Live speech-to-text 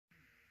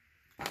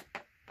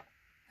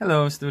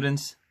Hello,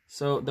 students.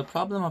 So the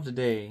problem of the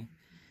day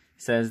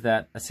says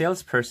that a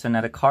salesperson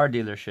at a car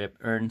dealership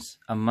earns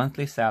a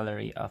monthly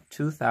salary of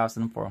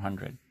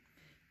 $2,400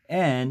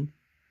 and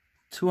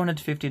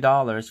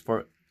 $250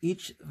 for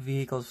each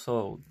vehicle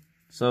sold.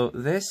 So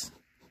this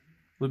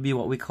would be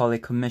what we call a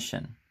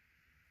commission.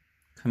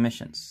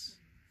 Commissions.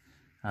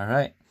 All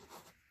right.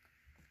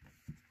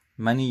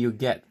 Money you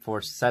get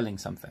for selling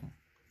something.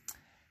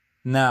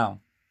 Now,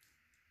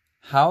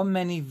 how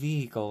many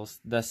vehicles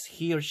does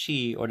he or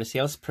she or the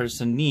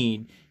salesperson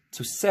need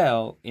to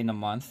sell in a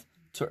month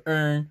to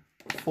earn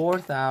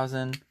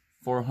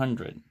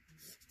 $4,400?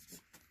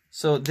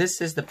 So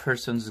this is the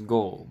person's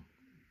goal.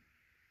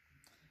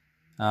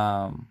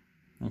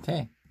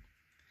 Okay.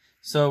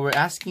 So we're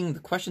asking,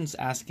 the question's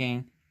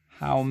asking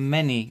how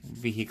many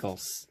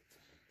vehicles.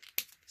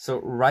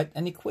 So write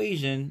an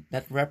equation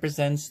that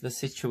represents the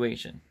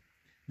situation,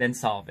 then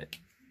solve it.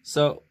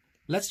 So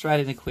let's write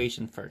an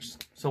equation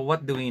first. So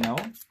what do we know?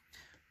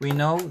 We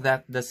know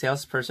that the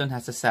salesperson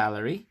has a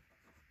salary.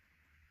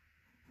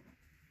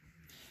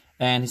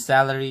 And his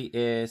salary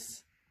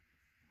is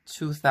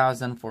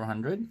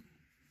 $2,400.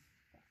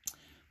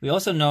 We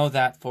also know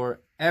that for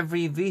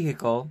every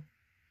vehicle,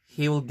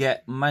 he will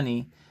get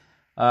money,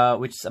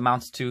 which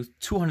amounts to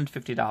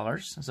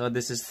 $250. So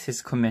this is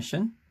his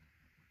commission.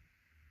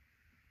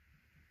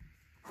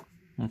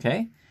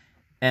 Okay.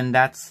 And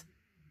that's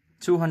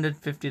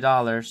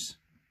 $250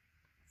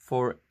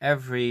 for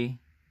every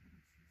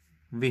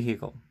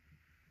vehicle.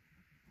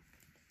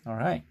 All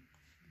right.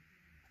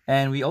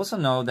 And we also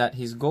know that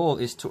his goal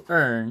is to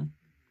earn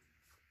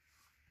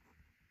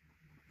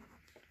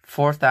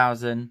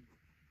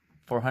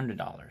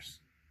 $4,400.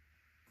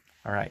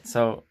 All right.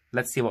 So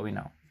let's see what we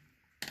know.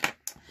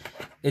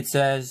 It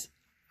says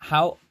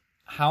how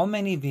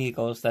many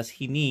vehicles does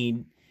he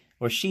need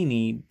or she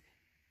need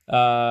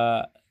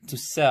to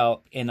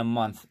sell in a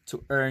month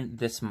to earn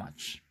this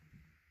much?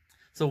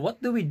 So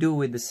what do we do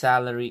with the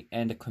salary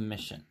and the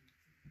commission?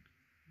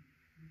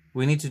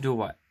 We need to do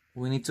what?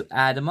 We need to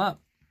add them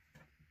up.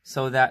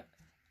 So that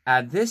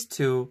add this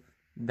to,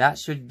 that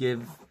should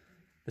give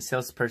the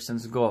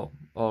salesperson's goal.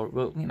 Or,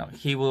 well,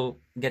 he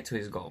will get to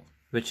his goal,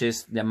 which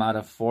is the amount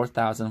of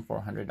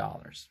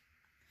 $4,400.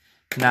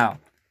 Now,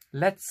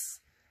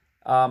 let's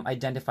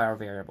identify our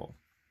variable.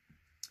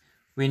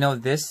 We know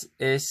this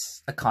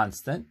is a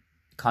constant.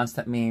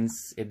 Constant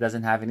means it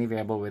doesn't have any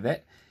variable with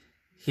it.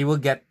 He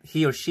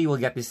or she will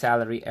get the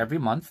salary every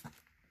month.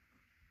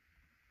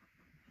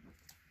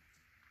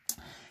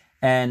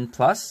 And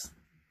plus,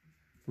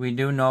 we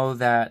do know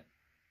that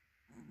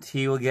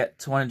he will get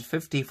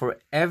 $250 for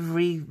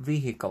every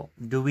vehicle.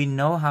 Do we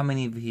know how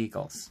many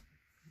vehicles?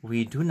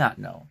 We do not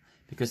know,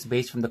 because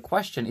based from the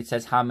question, it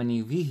says how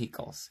many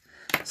vehicles.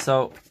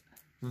 So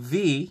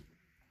V,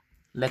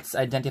 let's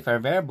identify a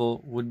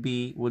variable,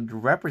 would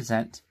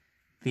represent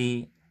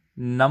the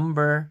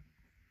number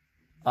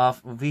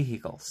of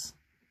vehicles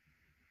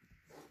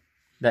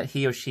that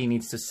he or she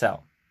needs to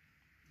sell.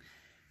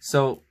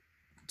 So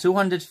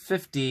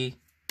 250,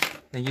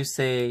 then you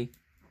say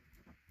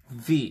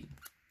V.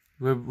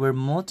 We're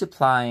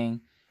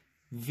multiplying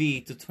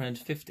V to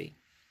 250.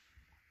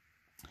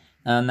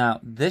 Now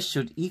this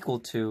should equal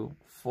to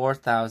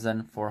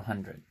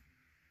 4,400.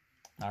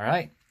 All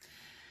right.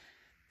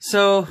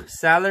 So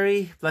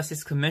salary plus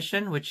his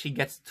commission, which he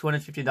gets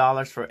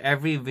 $250 for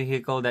every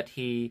vehicle that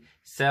he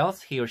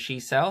or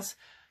she sells,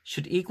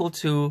 should equal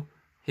to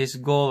his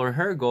goal or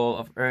her goal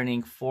of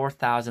earning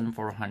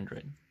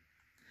 4,400.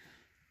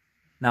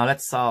 Now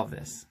let's solve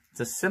this.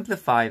 To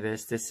simplify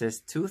this, this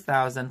is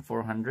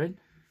 2,400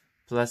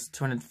 plus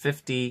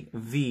 250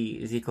 V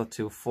is equal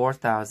to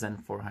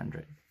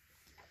 4,400.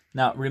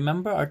 Now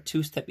remember our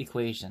two-step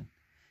equation.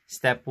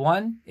 Step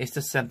 1 is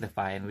to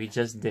simplify, and we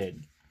just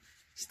did.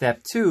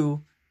 Step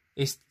 2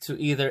 is to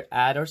either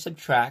add or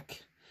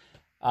subtract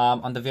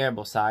on the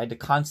variable side the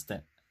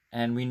constant.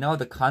 And we know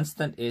the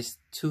constant is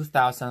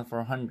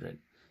 2,400.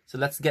 So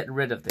let's get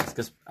rid of this,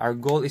 because our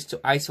goal is to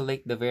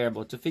isolate the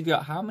variable to figure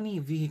out how many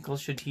vehicles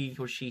should he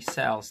or she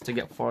sells to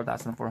get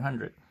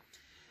 4,400.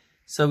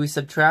 So we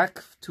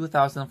subtract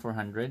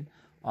 2,400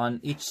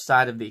 on each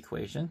side of the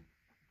equation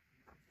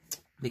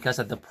because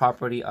of the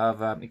property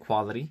of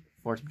equality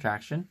for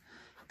subtraction.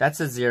 That's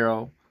a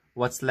 0.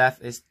 What's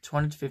left is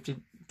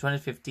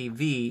 250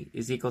 V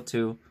is equal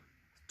to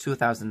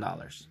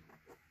 $2,000.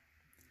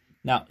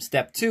 Now,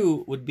 step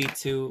 2 would be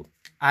to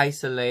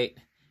isolate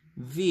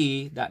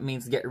V. That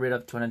means get rid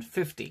of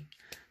 250.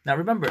 Now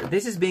remember,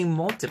 this is being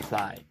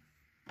multiplied.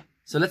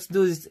 So let's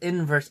do this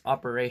inverse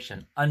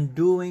operation.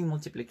 Undoing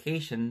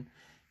multiplication,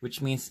 which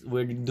means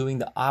we're doing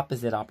the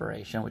opposite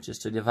operation, which is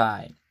to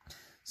divide.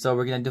 So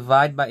we're going to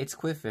divide by its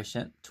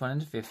coefficient,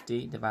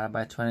 250 divided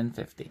by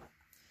 250.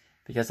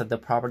 Because of the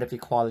property of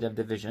equality of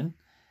division.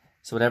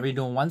 So whatever you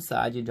do on one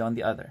side, you do on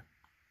the other.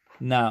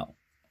 Now,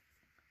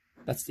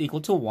 that's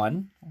equal to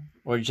 1,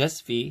 or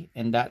just V,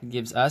 and that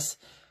gives us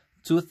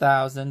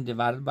 2,000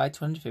 divided by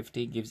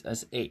 250 gives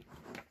us 8.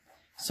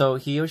 So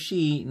he or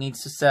she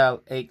needs to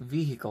sell 8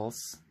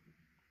 vehicles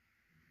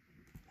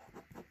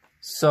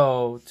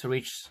So to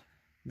reach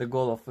the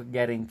goal of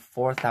getting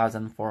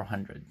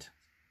 4,400.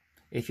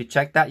 If you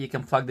check that, you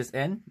can plug this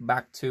in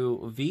back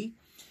to V.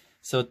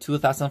 So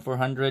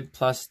 2,400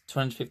 plus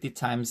 250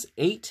 times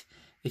 8.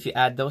 If you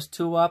add those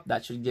two up,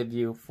 that should give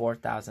you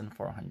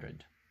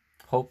 4,400.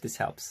 Hope this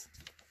helps.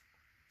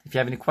 If you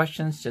have any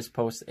questions, just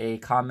post a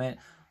comment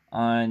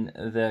on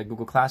the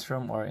Google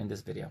Classroom or in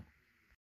this video.